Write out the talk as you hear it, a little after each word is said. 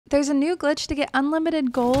There's a new glitch to get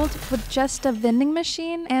unlimited gold with just a vending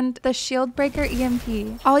machine and the shield breaker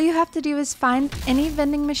EMP. All you have to do is find any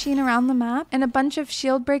vending machine around the map and a bunch of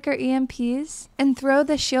shield breaker EMPs and throw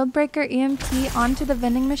the shield breaker EMP onto the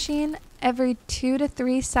vending machine every 2 to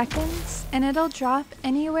 3 seconds, and it'll drop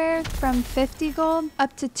anywhere from 50 gold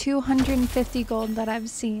up to 250 gold that I've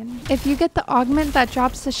seen. If you get the augment that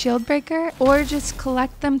drops the shield breaker or just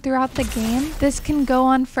collect them throughout the game, this can go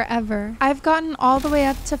on forever. I've gotten all the way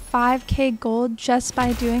up to 5k gold just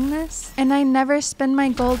by doing this, and I never spend my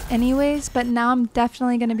gold anyways, but now I'm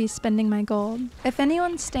definitely going to be spending my gold. If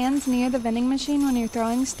anyone stands near the vending machine when you're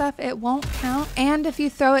throwing stuff, it won't count, and if you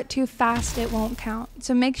throw it too fast, it won't count.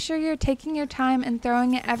 So make sure you're taking your time and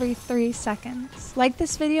throwing it every 3 seconds. Like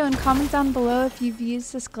this video and comment down below if you've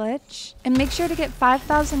used this glitch, and make sure to get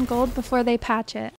 5,000 gold before they patch it.